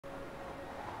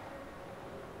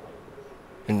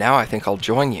And now I think I'll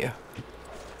join you.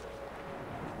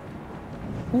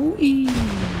 Whee!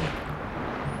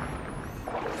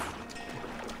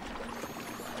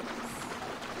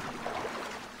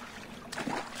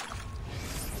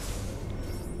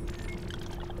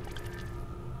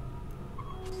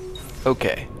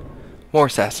 Okay, more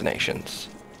assassinations.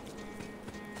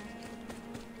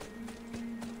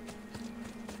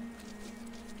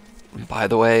 By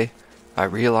the way, I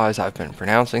realize I've been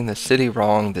pronouncing the city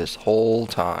wrong this whole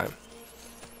time.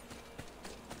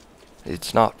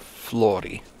 It's not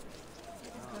Forli.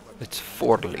 It's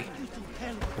Forli,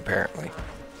 apparently.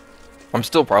 I'm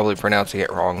still probably pronouncing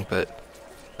it wrong, but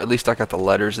at least I got the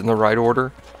letters in the right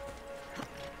order.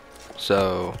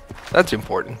 So, that's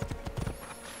important.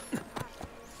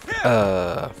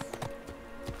 There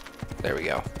we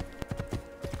go.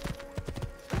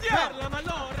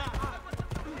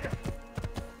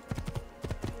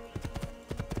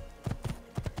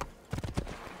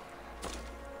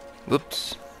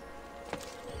 Whoops.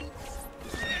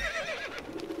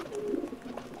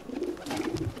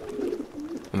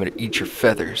 I'm gonna eat your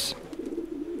feathers,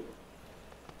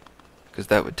 because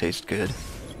that would taste good.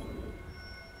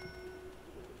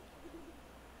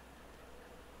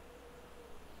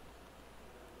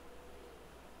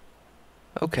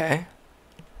 Okay.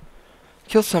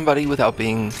 Kill somebody without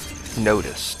being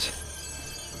noticed.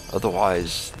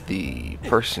 Otherwise, the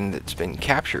person that's been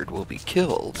captured will be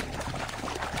killed.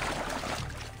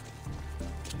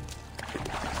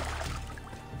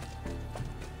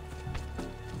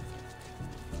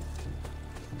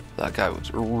 That guy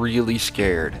was really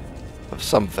scared of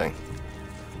something.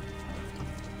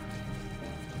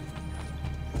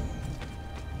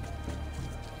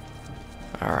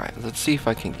 Alright, let's see if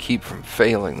I can keep from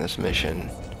failing this mission.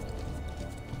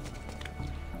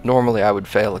 Normally I would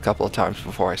fail a couple of times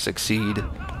before I succeed.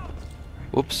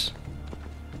 Whoops.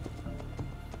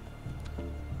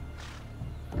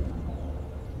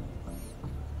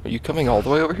 Are you coming all the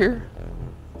way over here?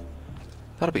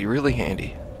 That'll be really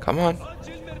handy. Come on.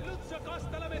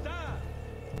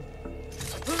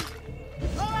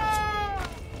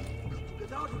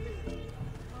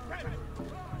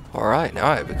 Alright, now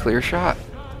I have a clear shot,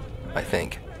 I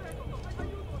think.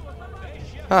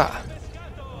 Ah.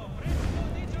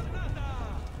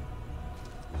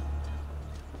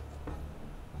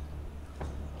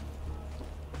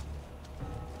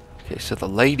 Okay, so the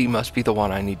lady must be the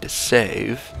one I need to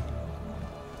save.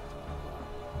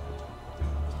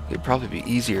 It'd probably be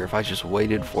easier if I just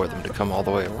waited for them to come all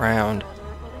the way around.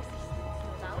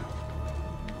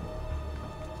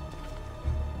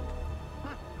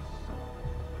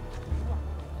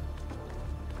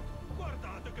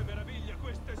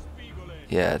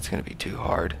 Yeah, it's gonna be too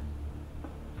hard.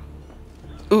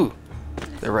 Ooh,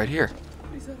 they're right here.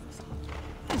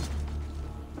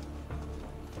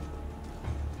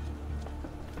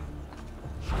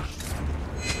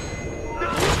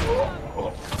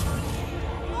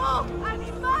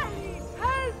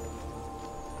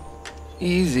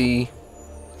 Easy.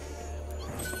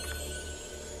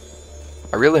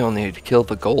 I really only need to kill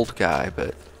the gold guy,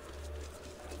 but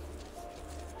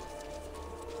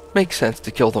makes sense to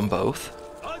kill them both.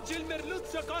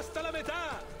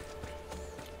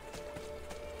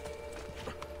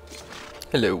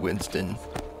 Hello, Winston.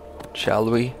 Shall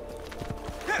we?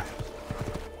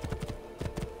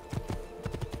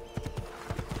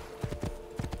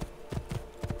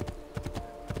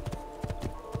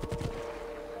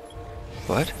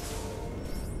 What?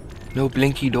 No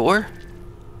blinky door?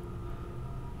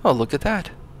 Oh, look at that.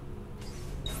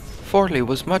 Forli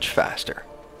was much faster.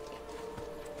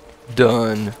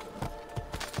 Done.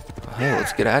 Hey,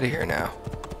 let's get out of here now.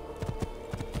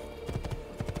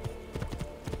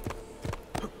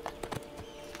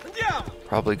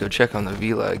 Probably go check on the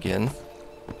villa again.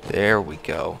 There we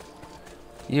go.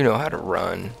 You know how to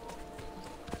run.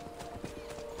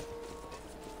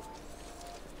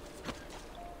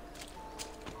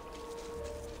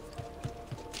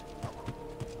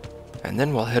 And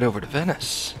then we'll head over to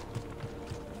Venice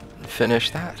and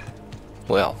finish that.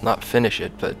 Well, not finish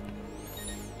it, but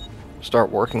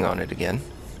start working on it again.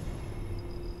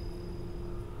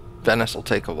 Venice will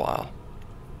take a while.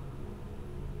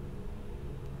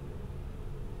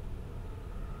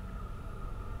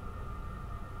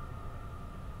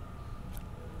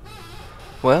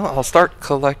 Well, I'll start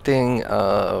collecting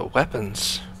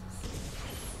weapons.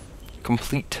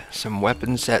 Complete some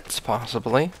weapon sets,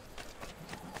 possibly.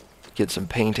 Get some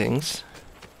paintings.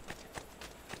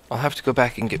 I'll have to go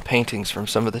back and get paintings from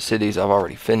some of the cities I've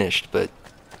already finished, but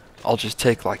I'll just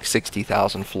take like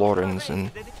 60,000 florins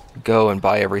and go and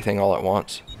buy everything all at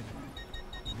once.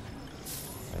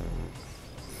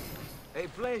 A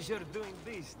pleasure doing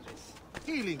business.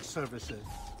 Healing services.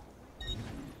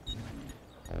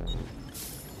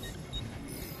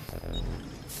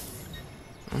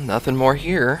 Nothing more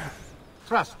here.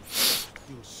 Trust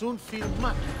me, you'll soon feel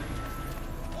much.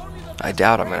 I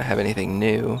doubt I'm gonna have anything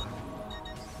new.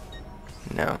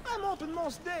 No. I'm open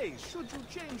most days. Should you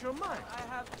change your mind? I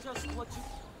have just what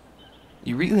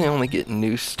You really only get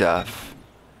new stuff.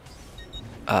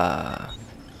 Let's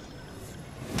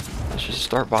just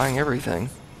start buying everything.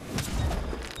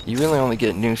 You really only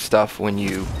get new stuff when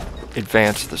you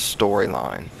advance the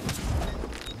storyline.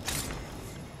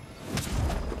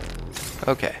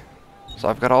 Okay. So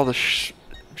I've got all the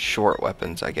short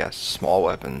weapons, I guess. Small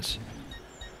weapons.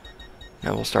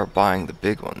 Now we'll start buying the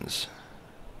big ones.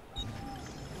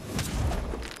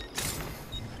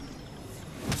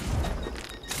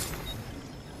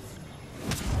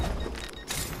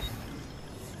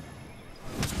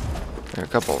 There are a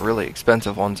couple really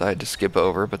expensive ones I had to skip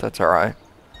over, but that's alright.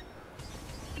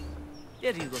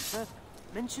 There you go, sir.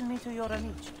 Mention me to your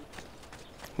amici.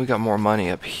 We got more money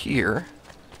up here.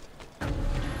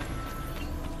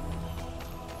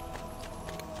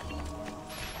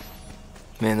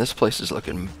 Man, this place is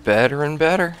looking better and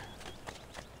better.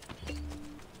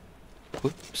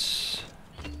 Whoops.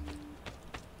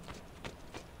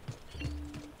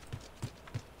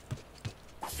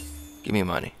 Give me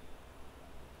money.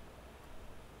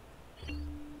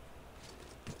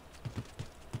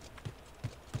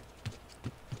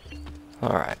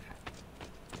 Alright.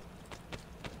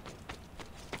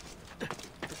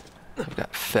 I've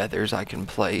got feathers I can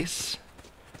place.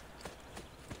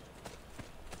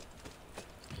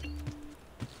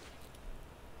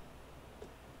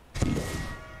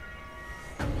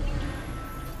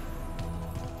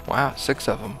 Wow, 6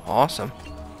 of them. Awesome.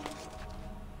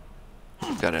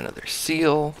 Got another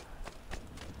seal.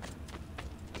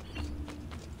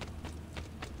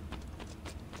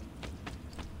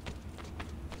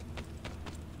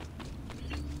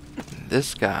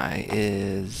 This guy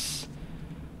is...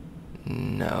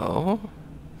 No.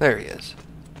 There he is.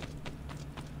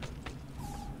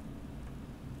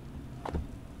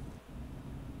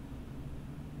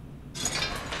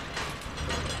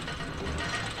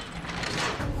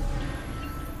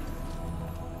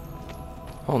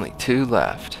 Only 2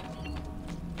 left.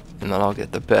 And then I'll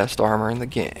get the best armor in the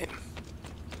game.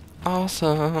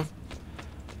 Awesome.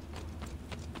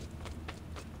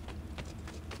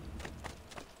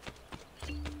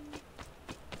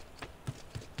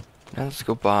 Now let's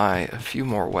go buy a few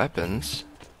more weapons.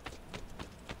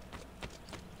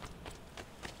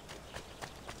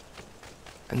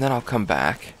 And then I'll come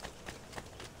back.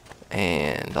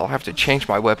 And I'll have to change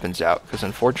my weapons out, because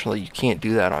unfortunately you can't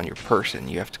do that on your person.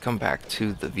 You have to come back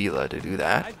to the villa to do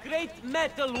that. A great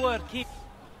metalwork.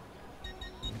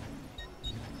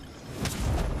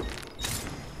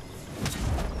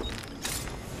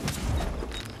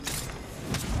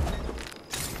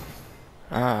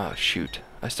 Ah, shoot.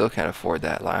 I still can't afford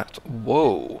that last.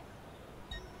 Whoa.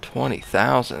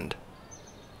 20,000.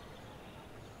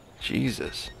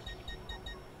 Jesus.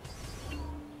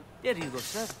 There you go,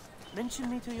 sir. Mention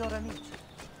me to your amici.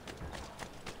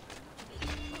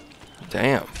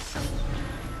 Damn.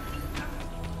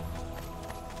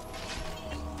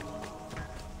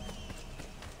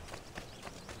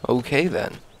 Okay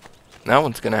then. That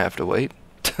one's gonna have to wait.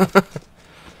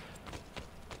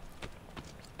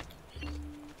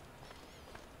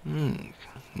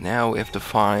 Now we have to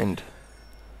find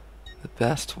the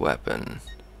best weapon.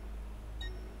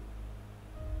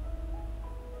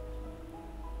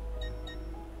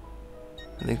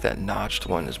 I think that notched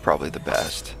one is probably the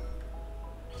best.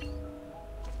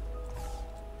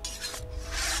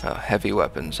 Oh, heavy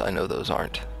weapons, I know those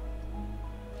aren't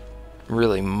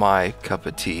really my cup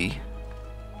of tea.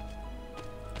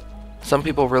 Some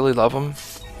people really love them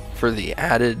for the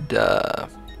added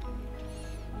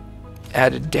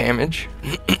damage,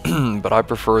 but I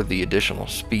prefer the additional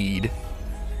speed.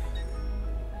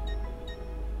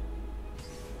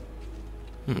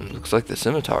 Looks like the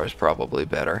scimitar is probably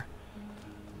better.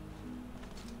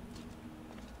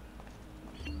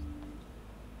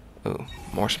 Ooh,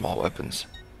 more small weapons.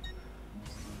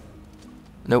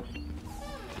 Nope.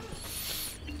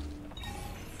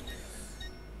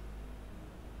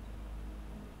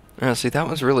 Now, see, that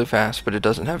one's really fast, but it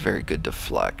doesn't have very good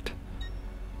deflect.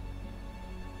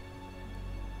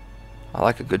 I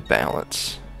like a good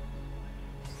balance.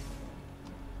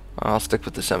 I'll stick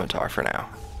with the scimitar for now.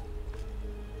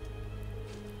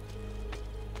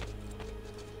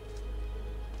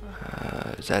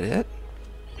 Is that it?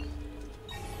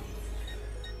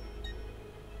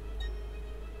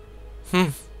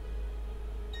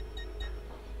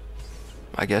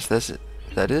 I guess that's it.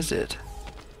 That is it.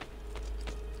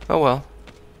 Oh well.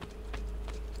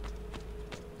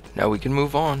 Now we can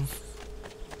move on.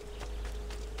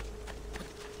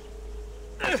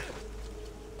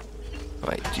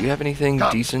 Wait, do you have anything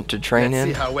Come, decent to train let's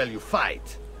in? see how well you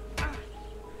fight.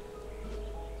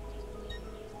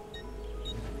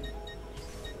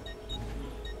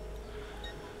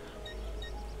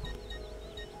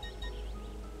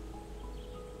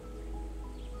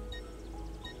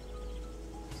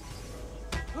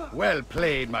 Well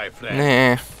played, my friend.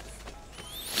 Nah.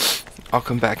 I'll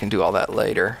come back and do all that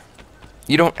later.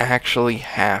 You don't actually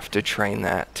have to train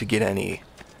that to get any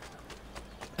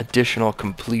additional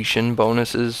completion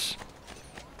bonuses.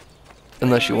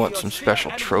 Unless you want some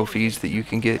special trophies that you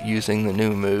can get using the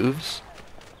new moves.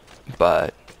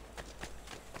 But,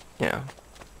 you know,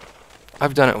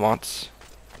 I've done it once.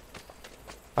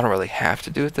 I don't really have to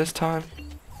do it this time.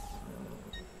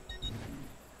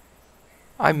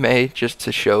 I may, just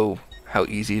to show how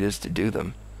easy it is to do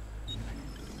them.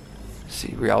 Let's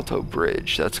see, Rialto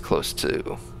Bridge, that's close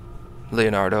to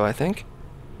Leonardo, I think.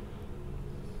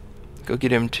 Go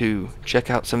get him to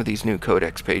check out some of these new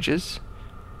codex pages.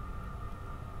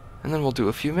 And then we'll do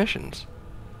a few missions.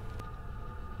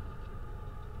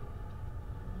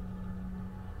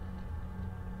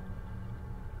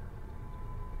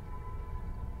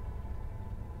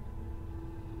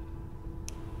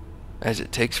 As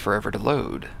it takes forever to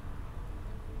load.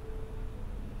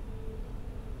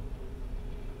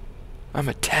 I'm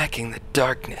attacking the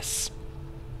darkness.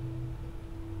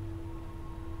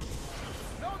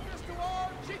 Notice to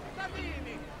all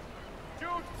cittadini.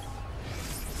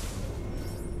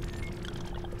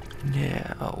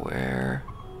 Yeah, where?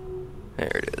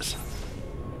 There it is.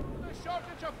 The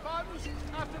shortage of funds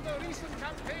after the recent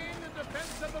campaign in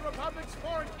defense of the Republic's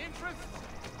foreign interests.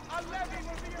 A levy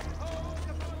will be imposed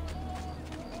upon...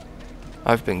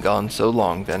 I've been gone so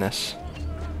long, Venice.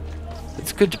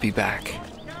 It's good to be back.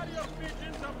 Carrier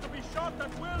pigeons have to be shot at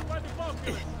will by the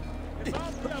populace. If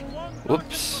only have one...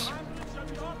 Whoops.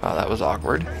 Wow, that was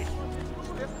awkward.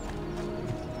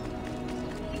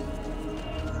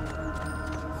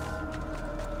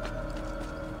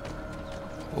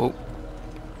 Whoa.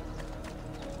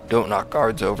 Don't knock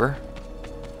guards over.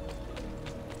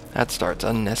 That starts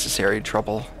unnecessary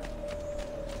trouble.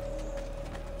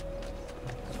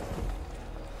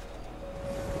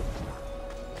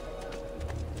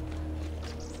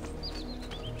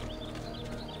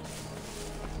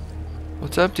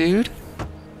 What's up, dude?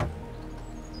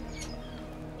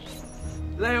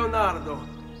 Leonardo.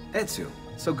 Ezio,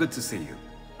 so good to see you.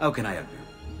 How can I help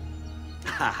you?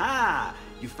 Haha!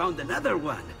 You found another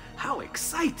one! How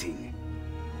exciting!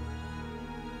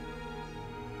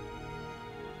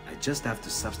 I just have to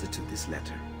substitute this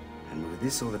letter. And move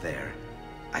this over there.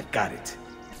 I've got it.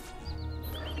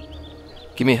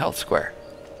 Give me a health square.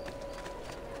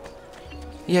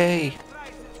 Yay!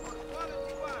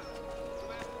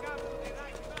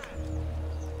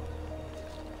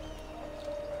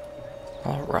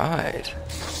 Alright.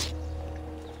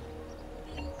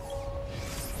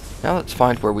 Now let's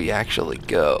find where we actually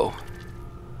go.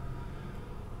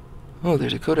 Oh,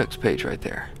 there's a codex page right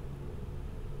there.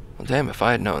 Well, damn, if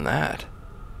I had known that.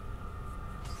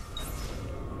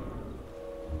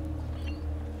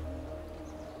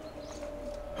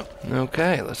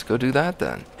 Okay, let's go do that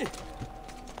then.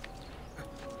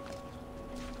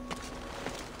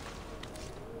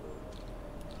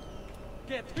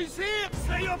 Get his here!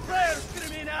 Say your prayers,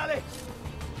 criminale!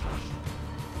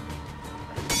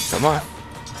 Come on.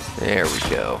 There we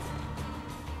go.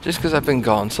 Just because I've been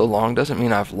gone so long doesn't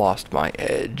mean I've lost my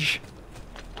edge.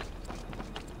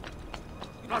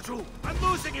 Raju, I'm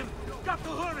losing him! Got to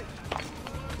hurry!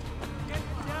 Get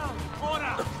him down!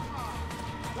 Ora!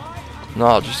 No,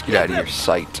 I'll just get out of your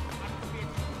sight.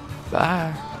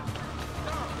 Bye.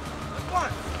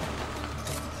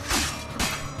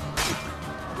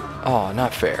 Oh,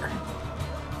 not fair.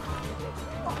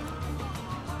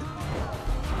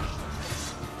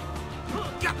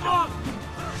 Get on!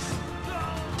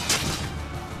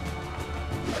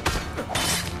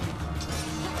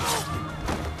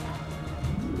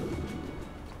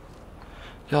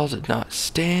 Y'all did not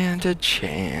stand a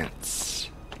chance.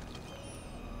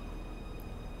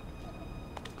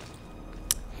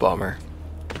 Bummer.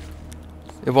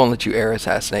 It won't let you air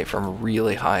assassinate from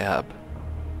really high up.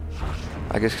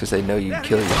 I guess because they know you'd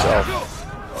kill yourself.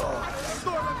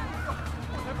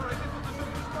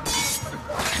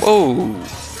 Whoa!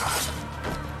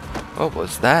 What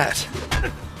was that?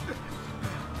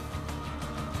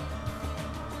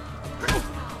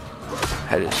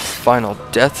 Had his final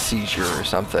death seizure or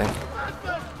something.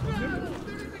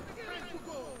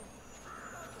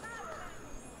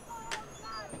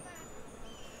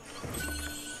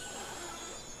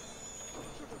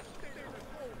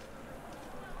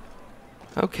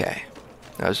 Okay.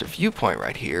 Now there's a viewpoint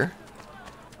right here.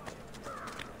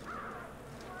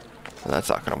 Well, that's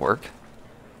not going to work.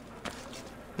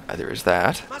 Neither is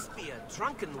that. Must be a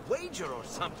drunken wager or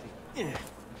something.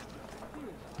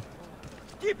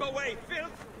 Keep away,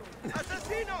 filth!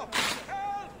 Assassino!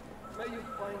 Help! May you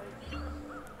find...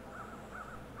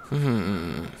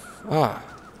 Ah.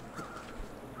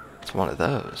 It's one of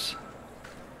those.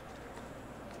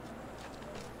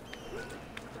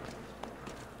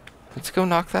 Let's go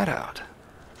knock that out.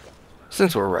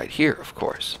 Since we're right here, of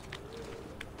course.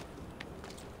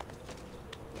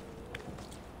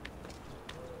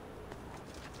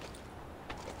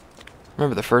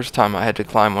 Remember the first time I had to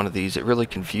climb one of these, it really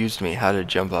confused me how to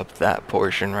jump up that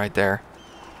portion right there.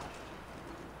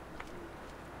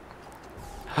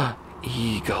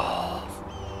 Eagle.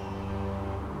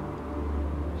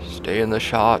 Stay in the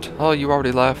shot. Oh, you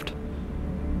already left.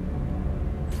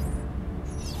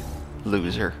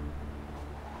 Loser.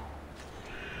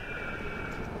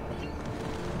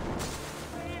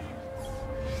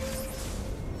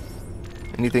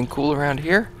 Anything cool around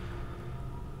here?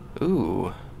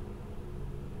 Ooh.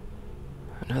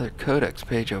 Another codex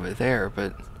page over there,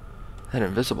 but that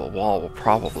invisible wall will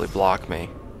probably block me.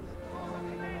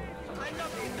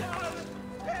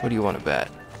 What do you want to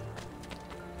bet?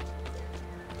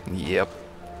 Yep.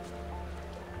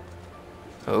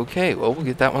 Okay, well, we'll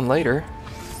get that one later.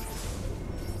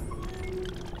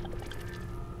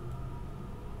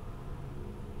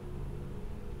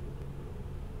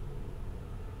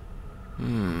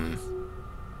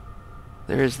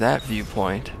 There's that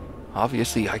viewpoint.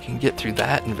 Obviously, I can get through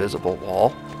that invisible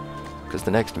wall, because the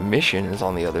next mission is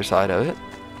on the other side of it.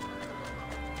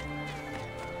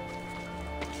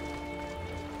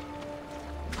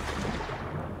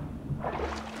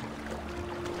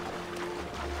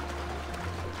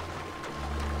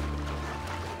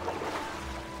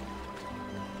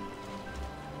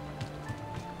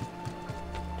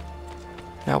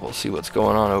 Now we'll see what's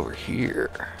going on over here.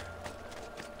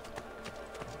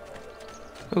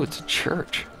 Oh, it's a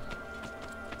church.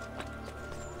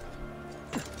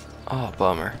 Oh,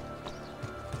 bummer.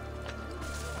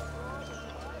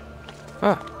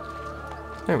 Huh.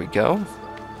 There we go.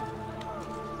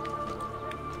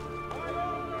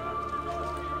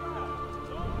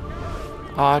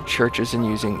 Odd churches and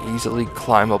using easily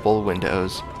climbable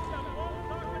windows.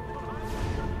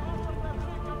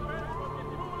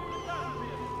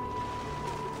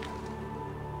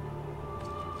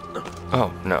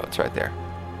 Oh, no, it's right there.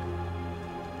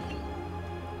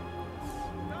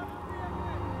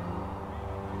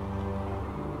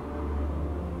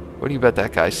 What do you bet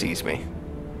that guy sees me?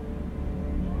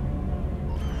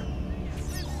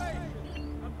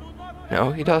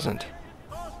 No, he doesn't.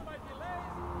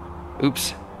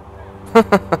 Oops.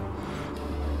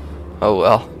 Oh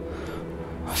well.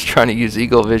 I was trying to use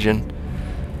eagle vision.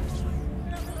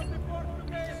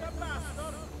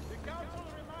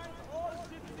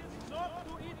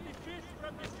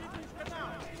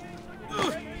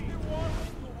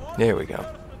 There we go.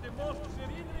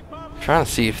 Trying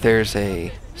to see if there's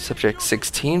a subject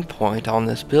 16 point on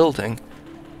this building.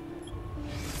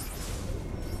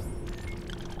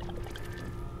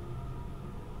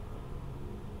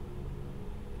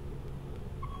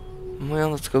 Well,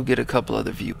 let's go get a couple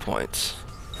other viewpoints.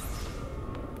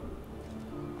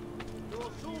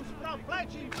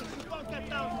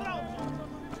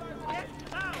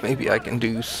 Maybe I can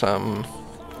do some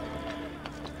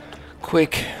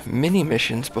quick mini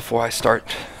missions before I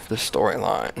start the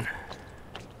storyline.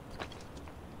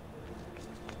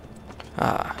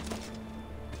 Ah.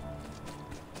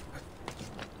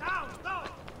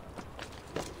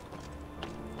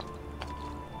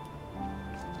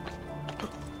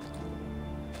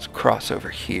 Let's cross over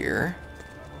here.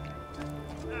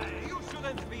 You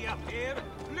shouldn't be up here.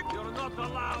 You're not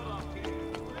allowed up here.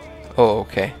 Oh,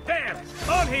 okay. There!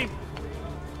 On him!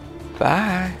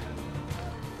 Bye.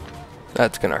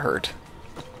 That's gonna hurt.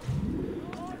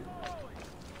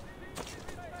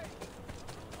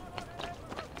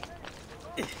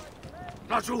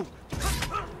 Not you!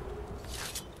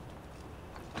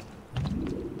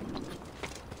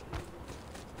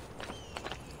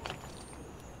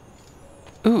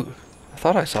 Ooh, I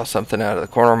thought I saw something out of the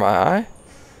corner of my eye.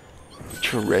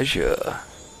 Treasure.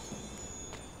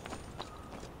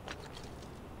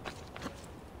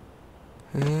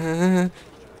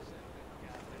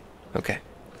 Okay.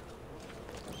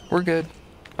 We're good.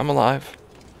 I'm alive.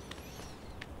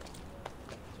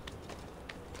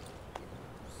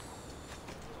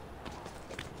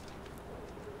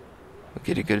 We'll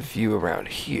get a good view around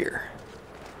here.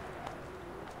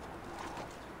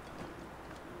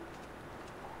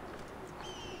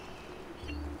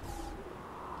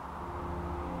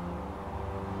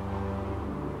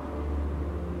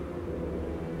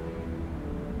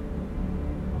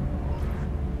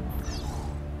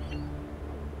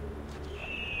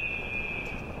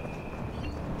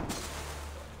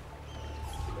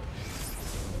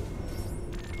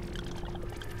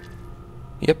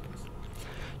 Yep.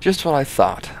 Just what I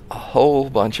thought. A whole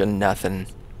bunch of nothing.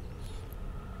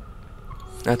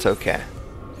 That's okay.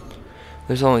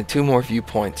 There's only 2 more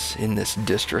viewpoints in this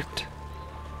district.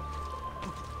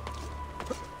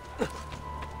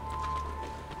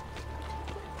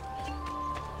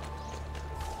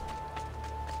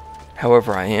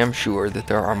 However, I am sure that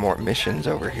there are more missions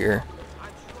over here.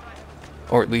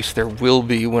 Or at least there will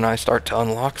be when I start to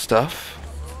unlock stuff.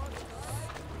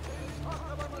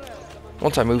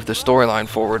 Once I move the storyline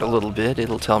forward a little bit,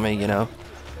 it'll tell me, you know,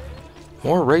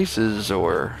 more races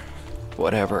or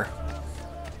whatever.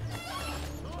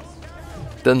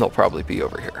 Then they'll probably be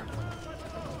over here.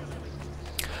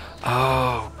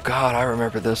 Oh, God, I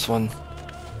remember this one.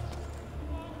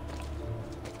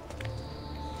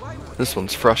 This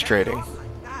one's frustrating.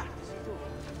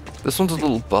 This one's a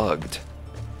little bugged.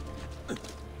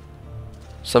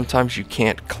 Sometimes you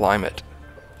can't climb it.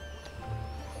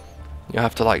 You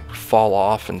have to like fall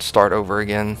off and start over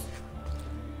again.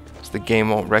 So the game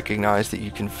won't recognize that you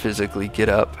can physically get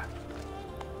up.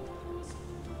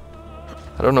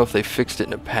 I don't know if they fixed it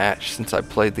in a patch since I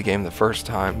played the game the first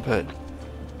time, but it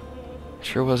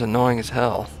sure was annoying as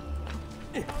hell.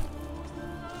 Can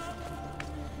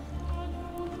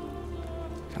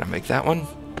I make that one?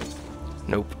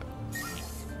 Nope.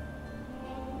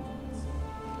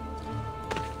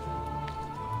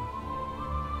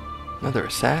 Another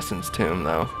assassin's tomb,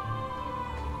 though.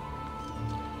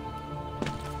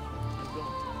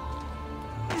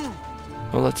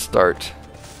 Well, let's start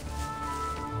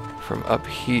from up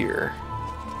here.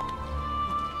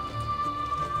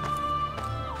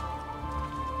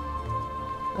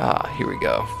 Ah, here we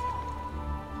go.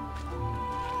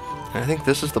 And I think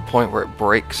this is the point where it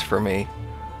breaks for me.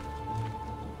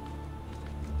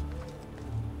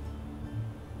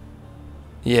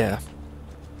 Yeah.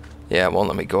 Yeah, it won't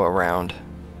let me go around.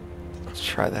 Let's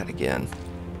try that again.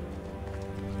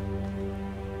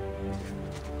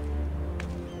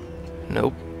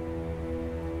 Nope.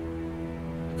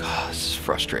 God, this is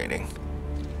frustrating.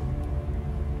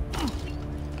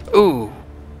 Ooh!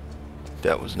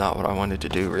 That was not what I wanted to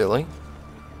do, really.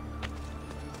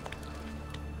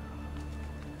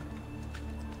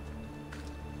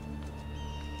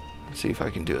 Let's see if I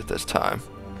can do it this time.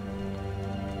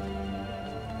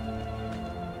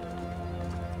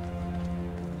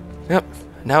 Yep,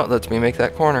 now it lets me make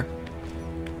that corner.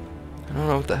 I don't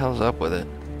know what the hell's up with it.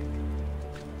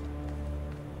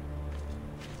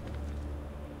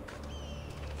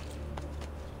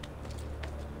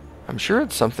 I'm sure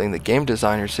it's something that game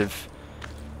designers have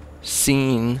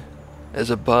seen as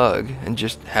a bug and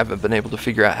just haven't been able to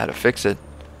figure out how to fix it.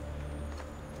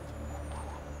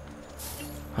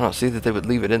 I don't see that they would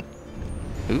leave it in.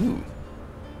 Ooh.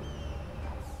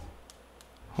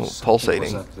 Oh, pulsating.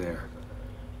 Was up there.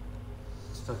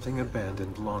 Something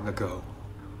abandoned long ago.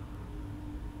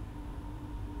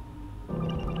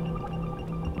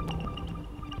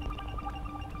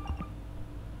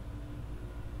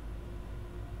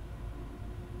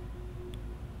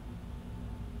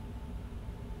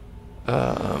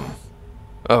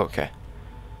 Oh, okay.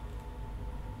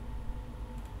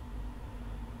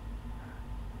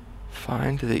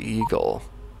 Find the eagle.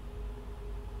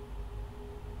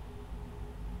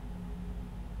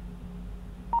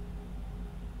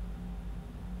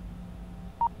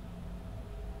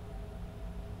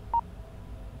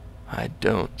 I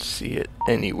don't see it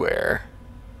anywhere.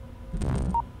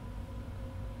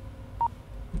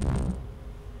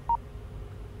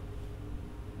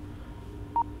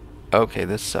 Okay,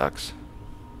 this sucks.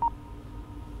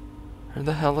 Where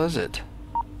the hell is it?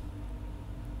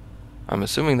 I'm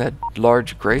assuming that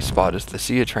large gray spot is the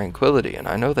Sea of Tranquility, and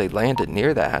I know they landed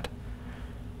near that.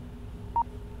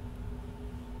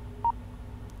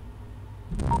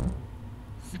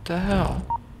 What the hell?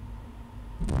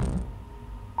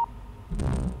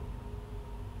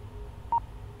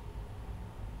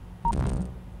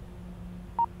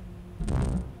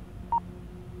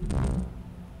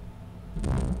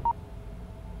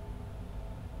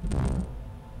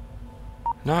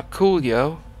 Not cool,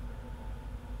 yo.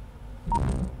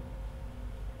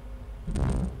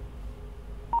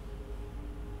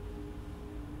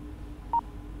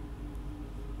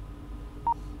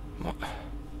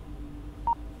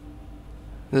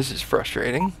 This is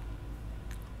frustrating.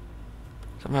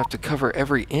 So I'm gonna have to cover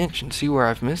every inch and see where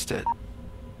I've missed it.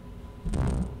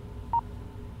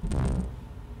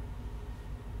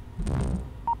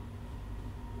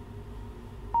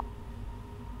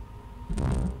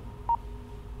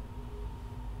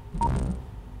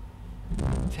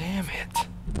 Damn it.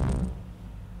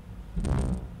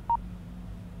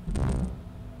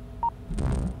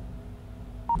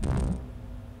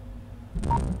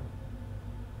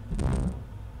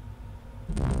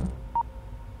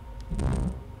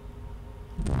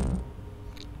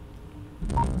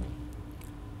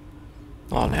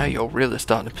 Oh, now you're really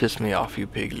starting to piss me off, you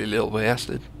piggly little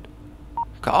bastard.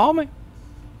 Call me.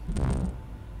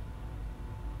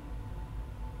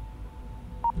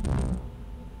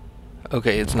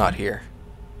 Okay, it's not here.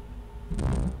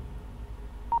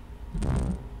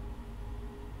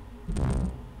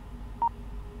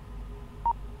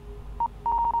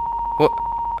 What?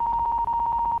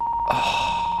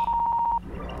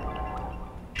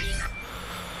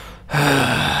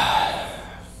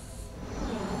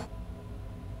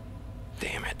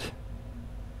 Damn it.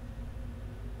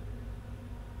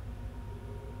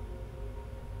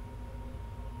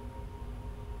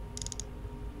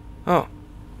 Oh.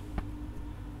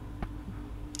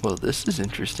 Well, this is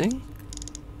interesting.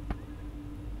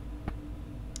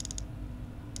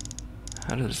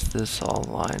 How does this all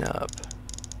line up?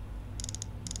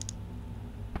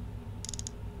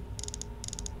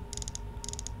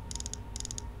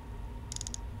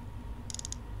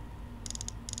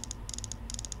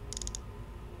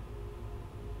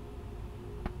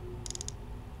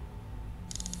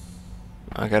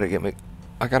 I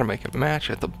gotta make it match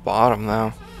at the bottom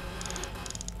though.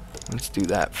 Let's do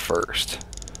that first.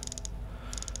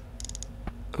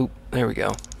 Oop, there we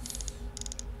go.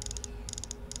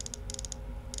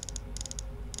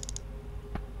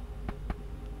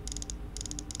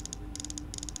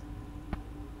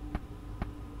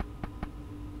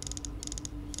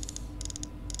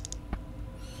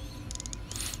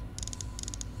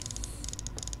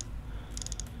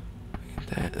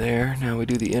 That there. Now we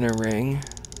do the inner ring.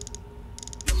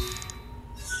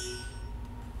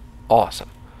 Awesome.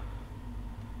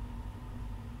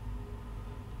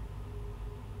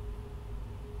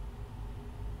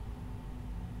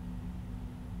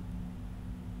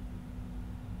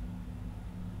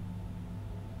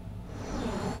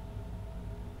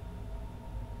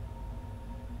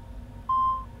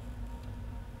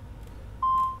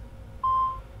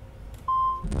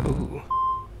 Ooh.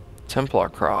 Templar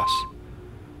cross.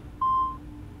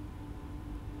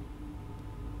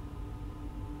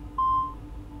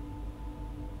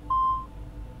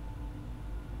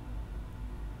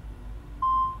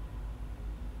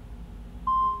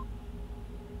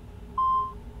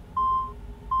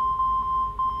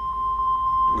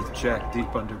 With Jack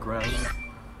deep underground,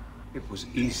 it was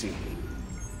easy.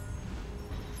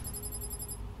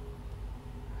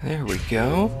 There we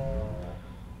go.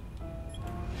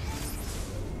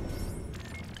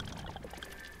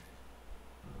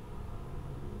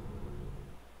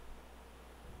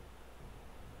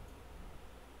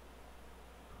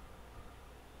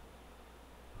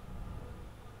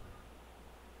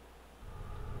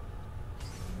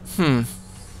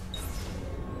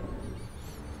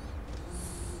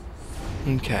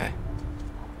 Okay.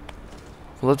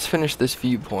 Well, let's finish this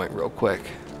viewpoint real quick.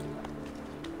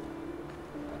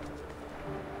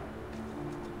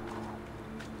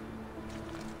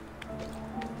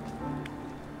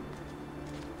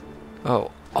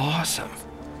 Oh, awesome.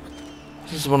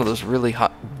 This is one of those really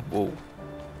high... Whoa.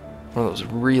 One of those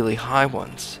really high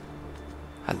ones.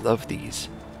 I love these.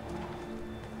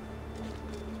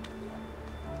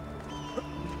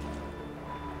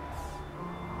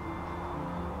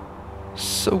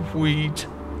 Sweet.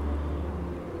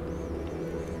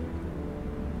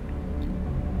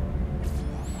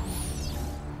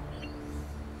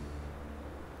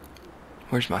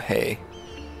 Where's my hay?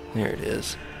 There it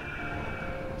is.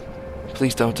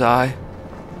 Please don't die.